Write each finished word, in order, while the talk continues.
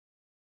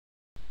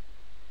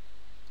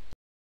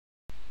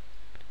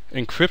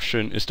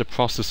Encryption is the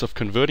process of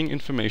converting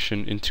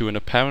information into an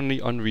apparently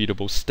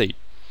unreadable state.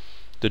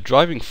 The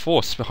driving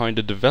force behind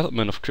the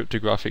development of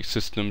cryptographic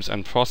systems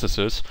and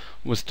processors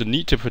was the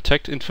need to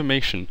protect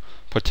information,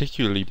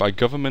 particularly by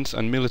governments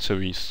and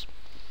militaries.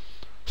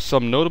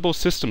 Some notable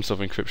systems of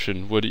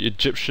encryption were the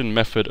Egyptian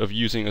method of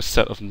using a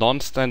set of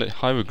non-standard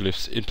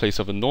hieroglyphs in place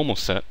of a normal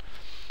set,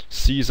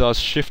 Caesar's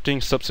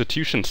shifting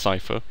substitution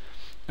cipher,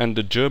 and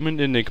the German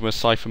Enigma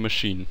cipher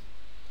machine.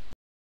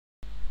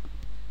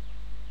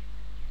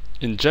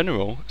 In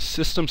general,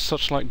 systems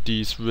such like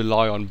these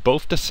rely on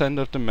both the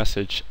sender of the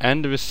message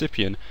and the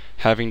recipient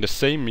having the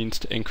same means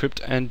to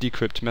encrypt and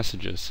decrypt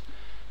messages.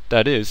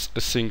 That is,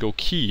 a single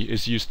key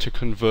is used to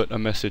convert a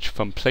message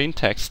from plain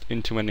text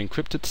into an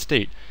encrypted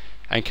state,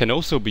 and can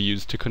also be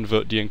used to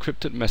convert the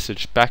encrypted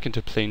message back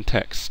into plain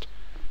text.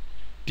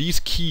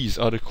 These keys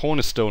are the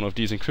cornerstone of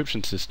these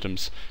encryption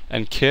systems,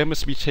 and care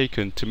must be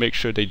taken to make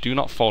sure they do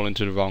not fall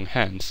into the wrong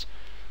hands.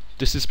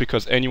 This is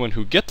because anyone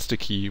who gets the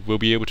key will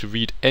be able to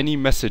read any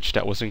message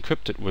that was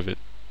encrypted with it.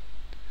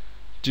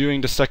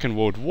 During the Second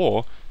World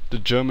War, the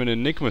German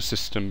Enigma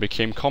system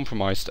became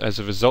compromised as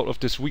a result of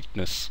this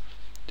weakness.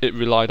 It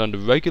relied on the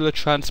regular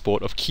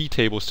transport of key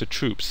tables to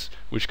troops,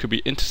 which could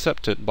be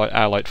intercepted by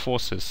Allied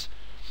forces.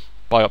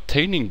 By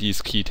obtaining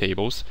these key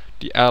tables,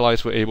 the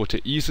Allies were able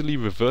to easily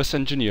reverse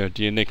engineer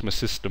the Enigma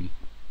system.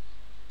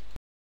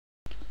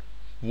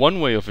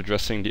 One way of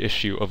addressing the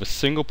issue of a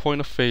single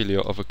point of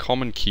failure of a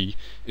common key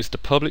is the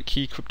public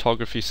key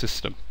cryptography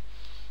system.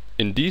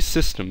 In these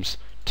systems,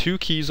 two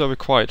keys are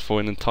required for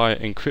an entire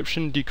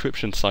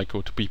encryption-decryption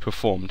cycle to be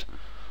performed.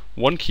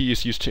 One key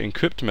is used to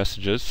encrypt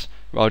messages,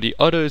 while the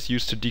other is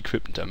used to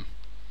decrypt them.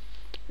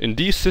 In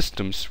these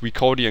systems, we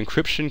call the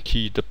encryption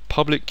key the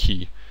public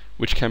key,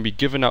 which can be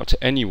given out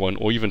to anyone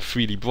or even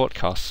freely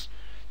broadcast.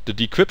 The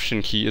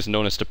decryption key is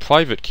known as the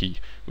private key,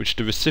 which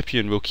the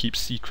recipient will keep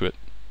secret.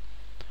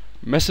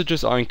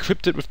 Messages are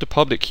encrypted with the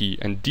public key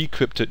and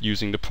decrypted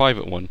using the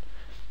private one.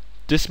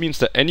 This means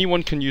that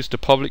anyone can use the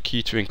public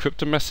key to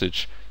encrypt a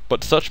message,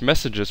 but such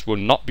messages will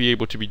not be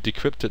able to be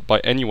decrypted by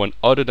anyone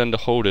other than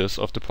the holders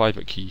of the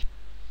private key.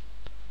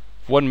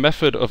 One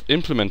method of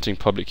implementing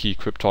public key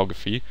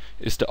cryptography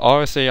is the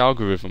RSA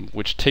algorithm,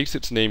 which takes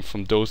its name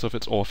from those of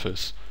its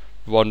authors,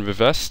 Ron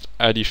Rivest,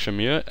 Adi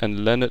Shamir,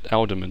 and Leonard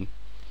Alderman.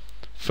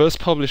 First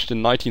published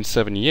in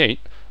 1978,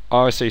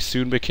 RSA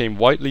soon became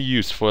widely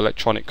used for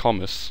electronic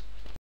commerce.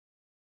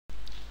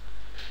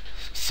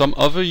 Some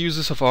other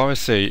uses of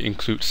RSA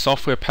include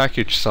software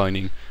package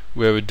signing,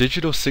 where a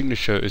digital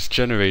signature is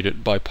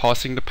generated by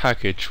passing the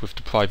package with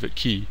the private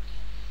key.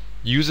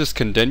 Users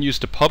can then use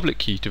the public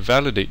key to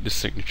validate the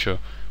signature,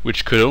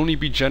 which could only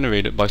be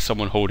generated by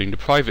someone holding the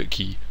private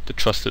key, the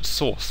trusted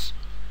source.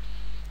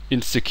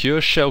 In secure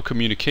shell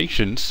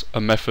communications, a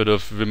method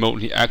of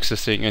remotely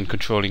accessing and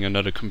controlling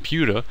another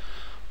computer,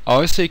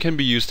 RSA can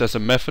be used as a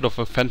method of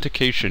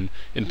authentication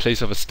in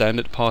place of a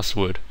standard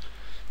password.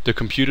 The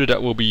computer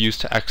that will be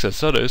used to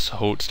access others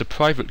holds the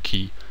private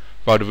key,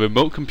 while the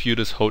remote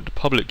computers hold the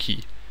public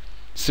key.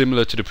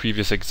 Similar to the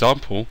previous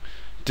example,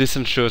 this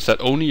ensures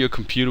that only a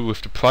computer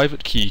with the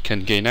private key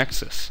can gain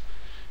access.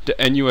 The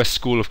NUS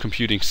School of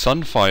Computing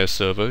Sunfire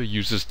server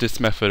uses this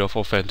method of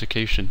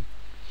authentication.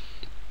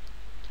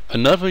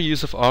 Another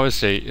use of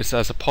RSA is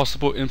as a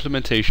possible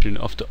implementation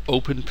of the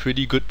Open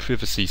Pretty Good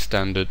Privacy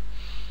standard.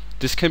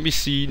 This can be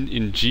seen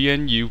in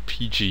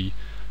GNU-PG,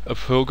 a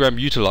program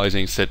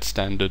utilizing said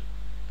standard.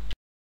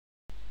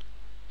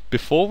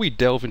 Before we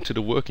delve into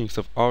the workings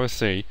of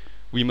RSA,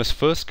 we must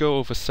first go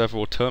over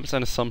several terms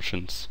and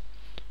assumptions.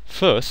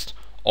 First,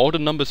 all the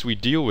numbers we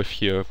deal with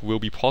here will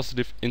be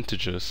positive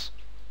integers.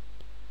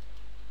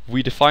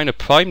 We define a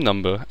prime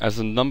number as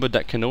a number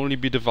that can only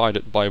be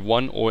divided by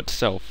 1 or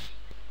itself.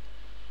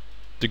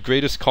 The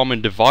greatest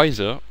common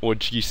divisor, or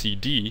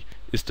GCD,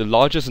 is the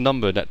largest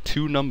number that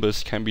two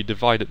numbers can be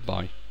divided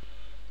by.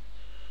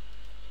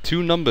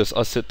 Two numbers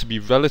are said to be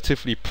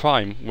relatively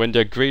prime when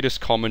their greatest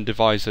common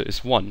divisor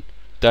is 1.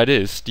 That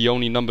is, the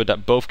only number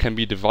that both can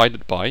be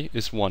divided by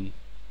is 1.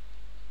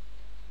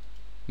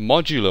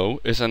 Modulo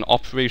is an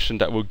operation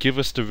that will give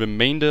us the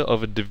remainder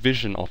of a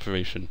division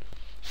operation.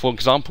 For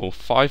example,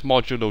 5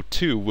 modulo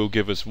 2 will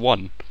give us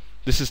 1.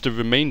 This is the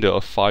remainder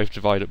of 5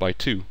 divided by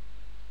 2.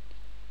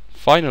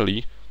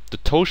 Finally, the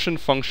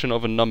totient function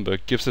of a number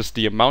gives us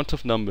the amount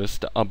of numbers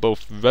that are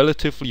both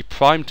relatively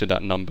prime to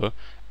that number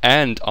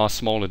and are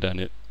smaller than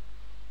it.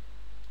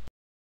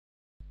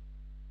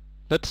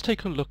 Let's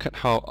take a look at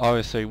how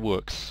RSA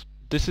works.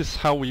 This is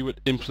how we would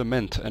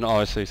implement an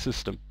RSA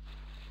system.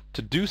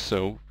 To do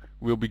so,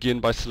 we'll begin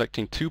by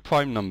selecting two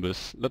prime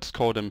numbers. Let's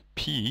call them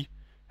P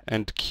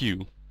and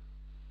Q.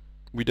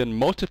 We then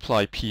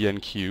multiply P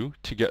and Q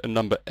to get a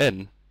number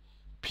n.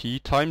 P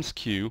times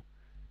Q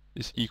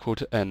is equal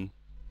to n.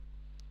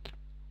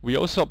 We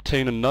also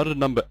obtain another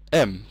number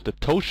m, the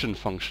totient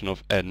function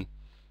of n.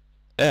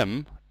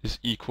 M is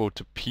equal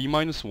to P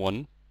minus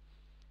 1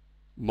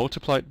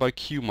 multiplied by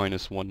Q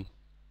minus 1.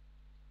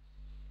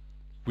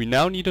 We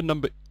now need a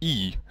number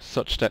e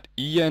such that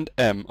e and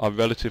m are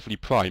relatively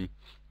prime.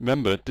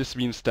 Remember, this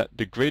means that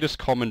the greatest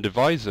common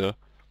divisor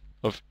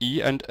of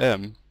E and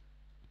M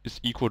is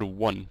equal to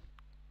 1.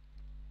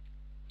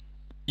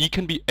 E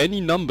can be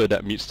any number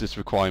that meets this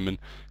requirement,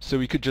 so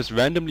we could just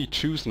randomly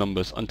choose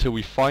numbers until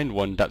we find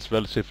one that's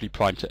relatively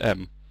prime to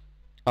M.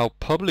 Our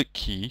public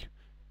key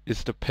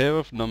is the pair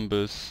of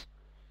numbers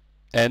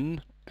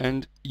N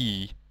and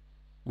E,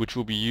 which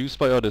will be used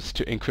by others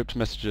to encrypt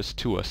messages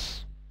to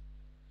us.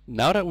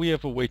 Now that we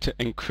have a way to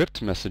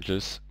encrypt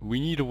messages, we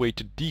need a way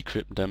to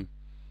decrypt them.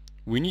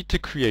 We need to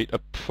create a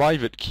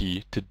private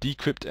key to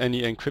decrypt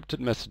any encrypted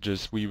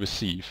messages we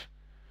receive.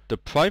 The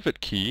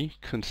private key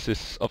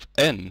consists of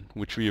N,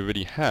 which we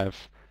already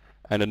have,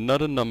 and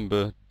another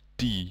number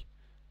D.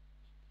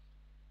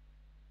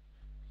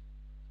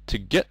 To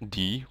get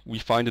D, we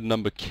find a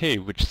number K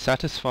which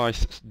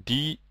satisfies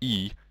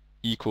DE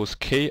equals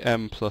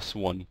Km plus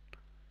 1.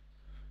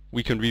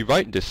 We can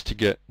rewrite this to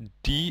get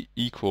D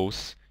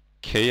equals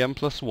Km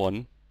plus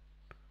 1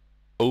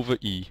 over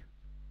E.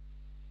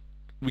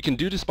 We can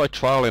do this by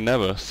trial and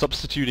error,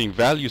 substituting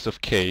values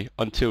of K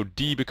until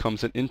D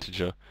becomes an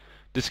integer.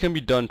 This can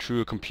be done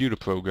through a computer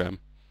program.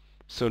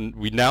 So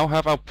we now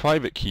have our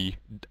private key,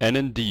 N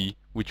and D,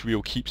 which we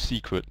will keep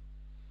secret.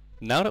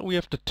 Now that we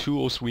have the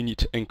tools we need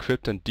to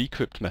encrypt and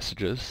decrypt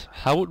messages,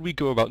 how would we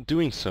go about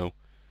doing so?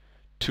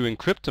 To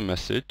encrypt a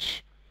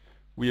message,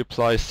 we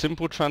apply a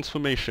simple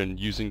transformation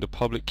using the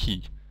public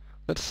key.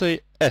 Let's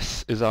say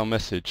S is our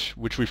message,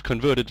 which we've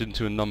converted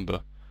into a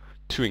number.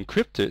 To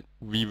encrypt it,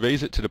 we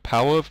raise it to the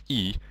power of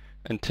E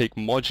and take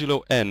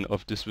modulo n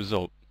of this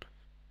result.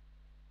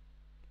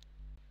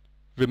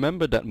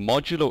 Remember that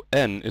modulo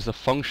n is a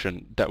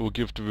function that will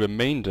give the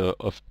remainder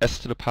of s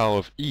to the power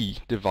of E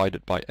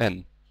divided by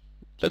n.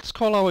 Let's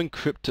call our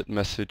encrypted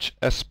message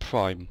S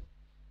prime.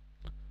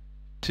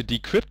 To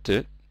decrypt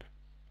it,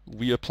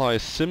 we apply a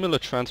similar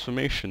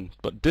transformation,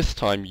 but this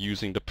time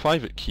using the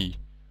private key.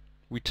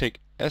 We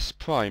take S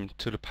prime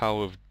to the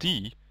power of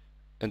D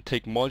and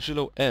take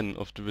modulo n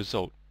of the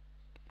result.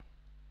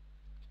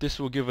 This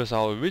will give us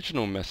our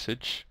original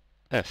message,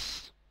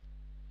 S.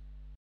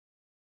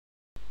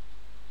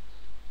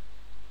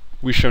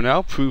 We shall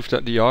now prove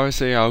that the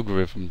RSA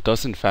algorithm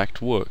does in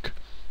fact work.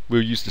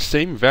 We'll use the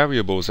same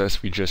variables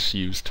as we just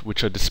used,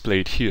 which are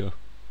displayed here.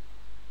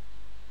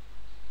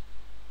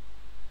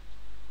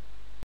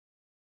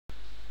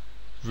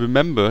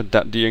 Remember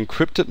that the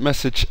encrypted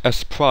message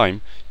S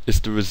prime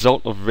is the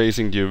result of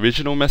raising the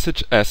original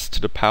message S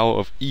to the power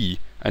of E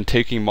and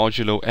taking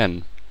modulo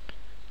n.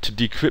 To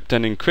decrypt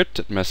an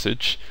encrypted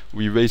message,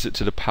 we raise it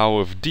to the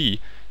power of D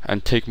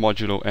and take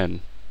modulo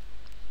n.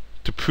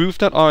 To prove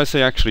that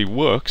RSA actually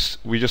works,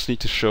 we just need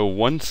to show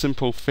one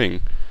simple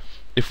thing.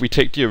 If we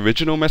take the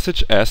original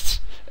message S,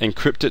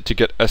 encrypt it to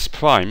get S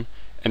prime,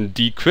 and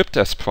decrypt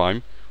S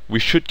prime, we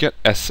should get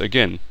S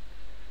again.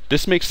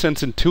 This makes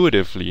sense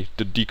intuitively.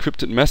 The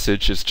decrypted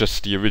message is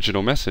just the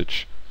original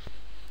message.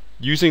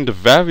 Using the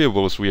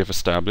variables we have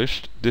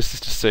established, this is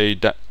to say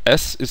that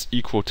S is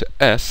equal to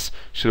S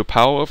to the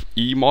power of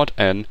E mod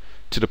n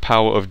to the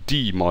power of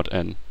D mod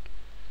n.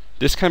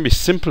 This can be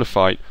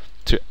simplified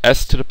to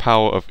S to the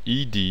power of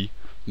ED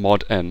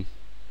mod n.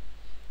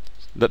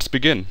 Let's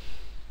begin.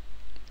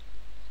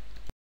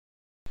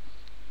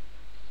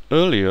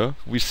 Earlier,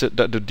 we said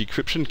that the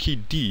decryption key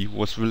D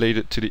was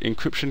related to the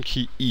encryption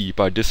key E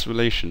by this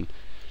relation.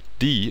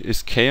 D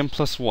is Km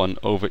plus 1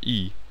 over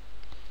E.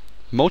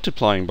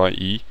 Multiplying by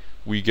E,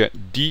 we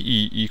get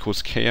DE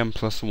equals Km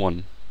plus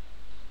 1.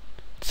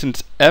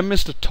 Since M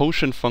is the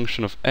totient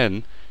function of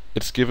n,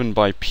 it's given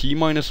by P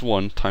minus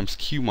 1 times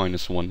Q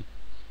minus 1.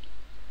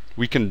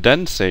 We can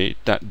then say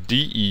that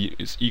DE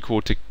is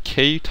equal to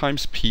K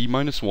times P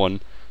minus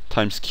 1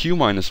 times Q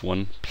minus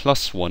 1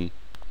 plus 1.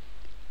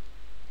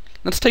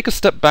 Let's take a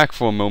step back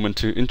for a moment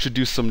to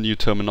introduce some new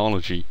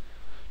terminology.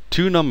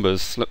 Two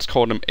numbers, let's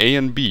call them A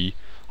and B,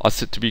 are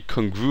said to be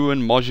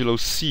congruent modulo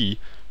C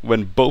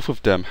when both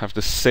of them have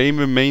the same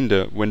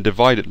remainder when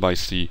divided by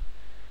C.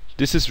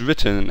 This is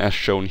written as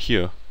shown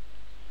here.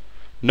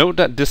 Note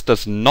that this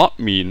does not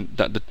mean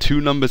that the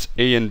two numbers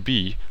A and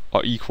B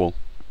are equal.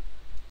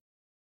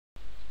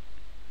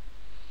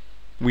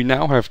 We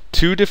now have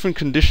two different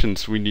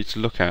conditions we need to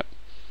look at.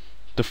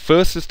 The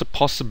first is the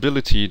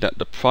possibility that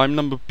the prime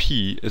number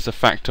P is a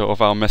factor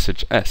of our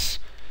message S.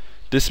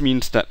 This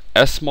means that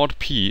S mod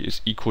P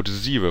is equal to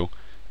 0,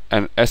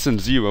 and S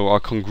and 0 are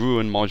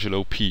congruent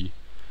modulo P.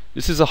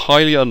 This is a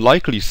highly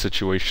unlikely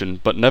situation,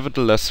 but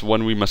nevertheless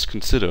one we must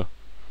consider.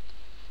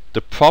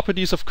 The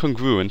properties of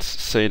congruence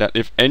say that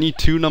if any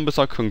two numbers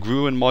are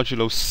congruent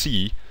modulo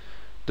C,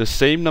 the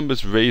same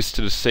numbers raised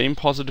to the same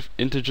positive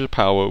integer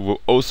power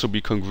will also be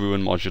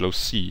congruent modulo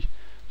C.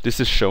 This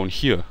is shown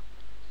here.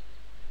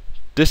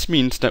 This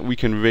means that we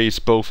can raise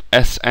both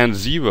S and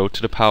 0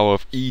 to the power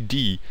of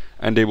ED,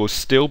 and they will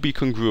still be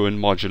congruent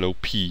modulo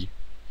P.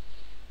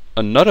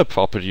 Another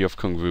property of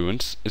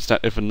congruence is that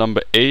if a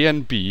number A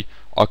and B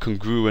are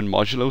congruent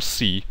modulo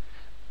C,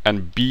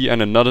 and B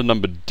and another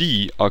number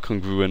D are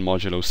congruent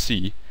modulo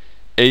C,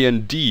 A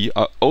and D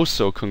are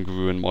also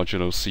congruent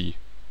modulo C.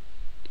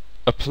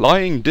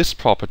 Applying this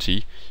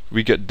property,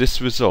 we get this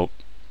result.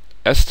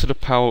 S to the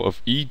power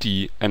of ed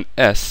and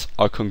s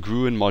are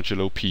congruent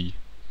modulo p.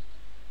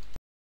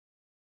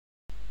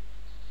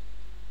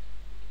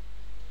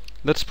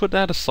 Let's put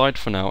that aside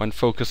for now and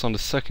focus on the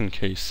second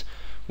case,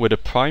 where the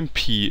prime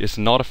p is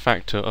not a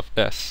factor of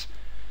s.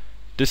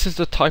 This is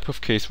the type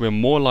of case we're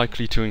more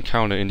likely to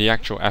encounter in the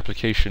actual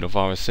application of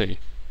RSA.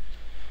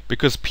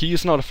 Because p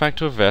is not a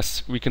factor of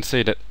s, we can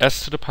say that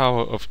s to the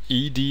power of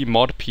ed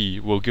mod p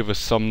will give us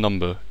some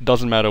number,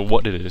 doesn't matter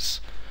what it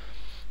is.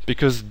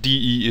 Because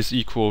de is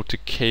equal to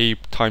k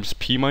times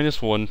p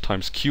minus 1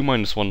 times q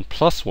minus 1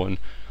 plus 1,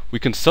 we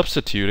can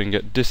substitute and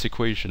get this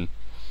equation.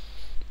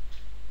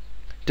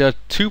 There are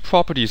two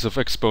properties of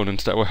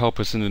exponents that will help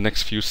us in the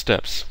next few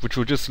steps, which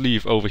we'll just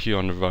leave over here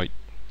on the right.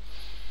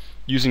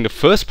 Using the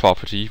first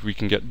property, we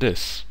can get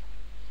this.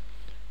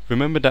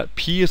 Remember that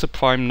p is a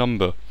prime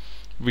number.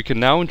 We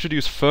can now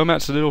introduce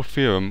Fermat's little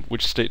theorem,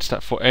 which states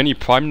that for any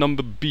prime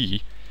number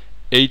b,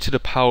 a to the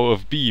power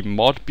of b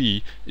mod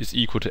b is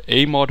equal to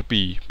a mod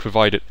b,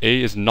 provided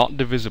a is not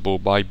divisible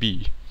by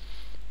b.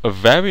 A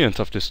variant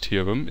of this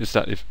theorem is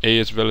that if a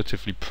is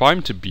relatively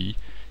prime to b,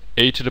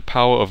 a to the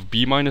power of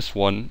b minus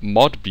 1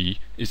 mod b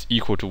is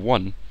equal to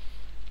 1.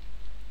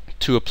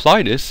 To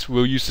apply this,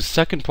 we'll use the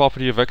second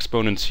property of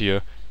exponents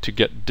here to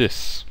get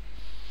this.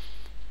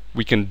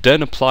 We can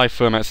then apply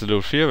Fermat's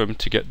little theorem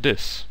to get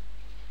this.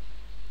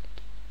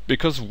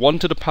 Because 1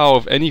 to the power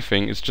of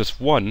anything is just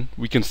 1,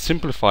 we can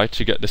simplify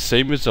to get the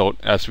same result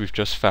as we've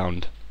just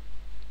found.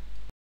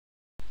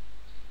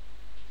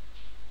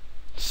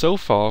 So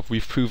far,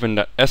 we've proven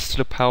that s to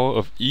the power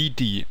of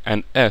ed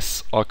and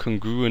s are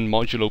congruent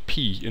modulo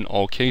p in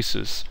all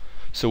cases.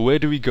 So where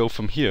do we go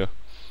from here?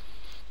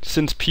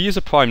 Since p is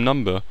a prime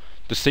number,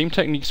 the same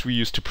techniques we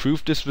used to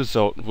prove this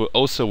result will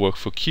also work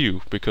for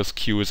q, because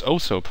q is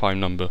also a prime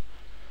number.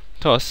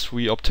 Thus,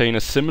 we obtain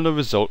a similar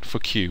result for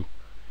q.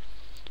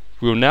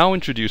 We will now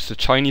introduce the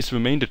Chinese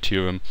remainder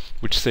theorem,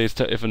 which says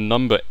that if a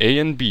number a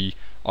and b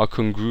are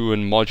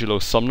congruent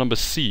modulo some number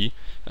c,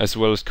 as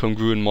well as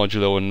congruent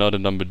modulo another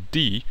number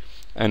d,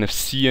 and if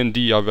c and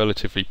d are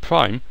relatively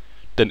prime,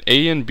 then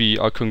a and b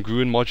are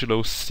congruent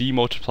modulo c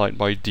multiplied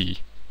by d.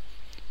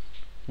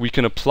 We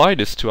can apply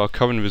this to our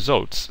current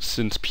results,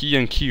 since p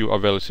and q are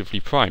relatively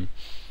prime.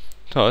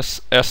 Thus,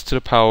 s to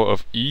the power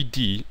of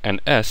ed and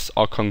s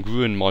are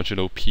congruent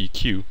modulo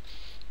pq.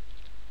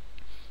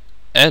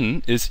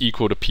 N is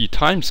equal to p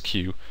times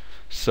q,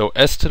 so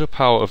s to the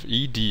power of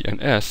ed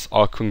and s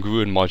are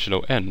congruent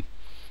modulo n.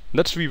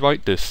 Let's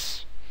rewrite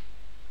this.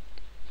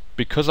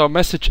 Because our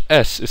message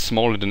s is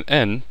smaller than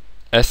n,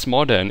 s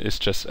mod n is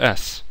just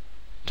s.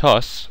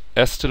 Thus,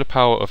 s to the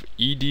power of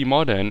ed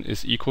mod n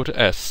is equal to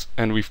s,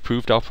 and we've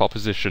proved our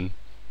proposition.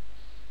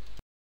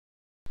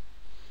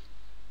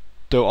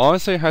 Though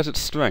RSA has its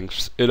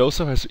strengths, it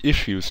also has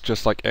issues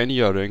just like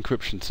any other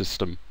encryption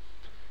system.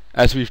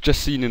 As we've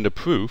just seen in the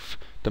proof,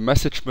 the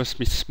message must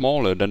be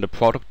smaller than the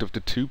product of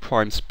the two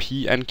primes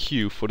p and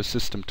q for the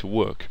system to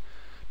work.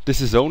 This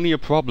is only a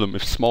problem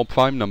if small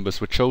prime numbers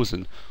were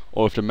chosen,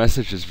 or if the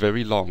message is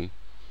very long.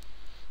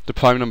 The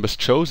prime numbers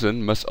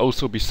chosen must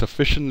also be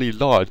sufficiently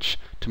large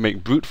to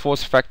make brute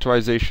force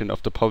factorization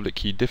of the public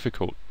key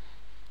difficult.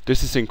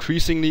 This is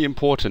increasingly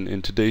important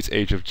in today's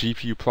age of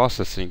GPU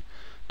processing,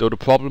 though the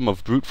problem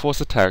of brute force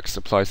attacks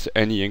applies to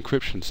any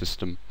encryption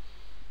system.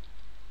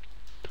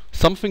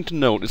 Something to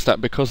note is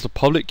that because the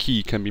public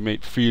key can be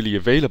made freely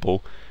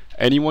available,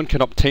 anyone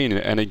can obtain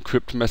it and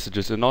encrypt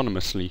messages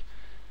anonymously.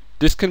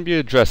 This can be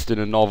addressed in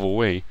a novel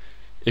way.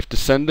 If the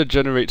sender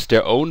generates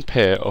their own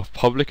pair of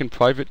public and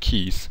private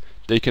keys,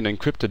 they can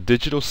encrypt a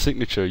digital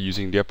signature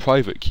using their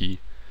private key.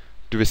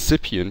 The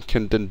recipient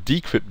can then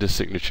decrypt the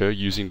signature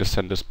using the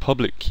sender's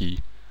public key.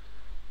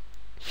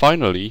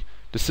 Finally,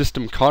 the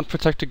system can't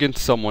protect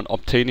against someone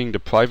obtaining the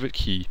private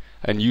key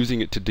and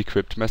using it to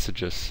decrypt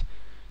messages.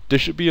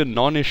 This should be a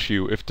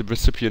non-issue if the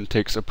recipient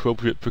takes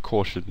appropriate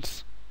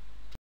precautions.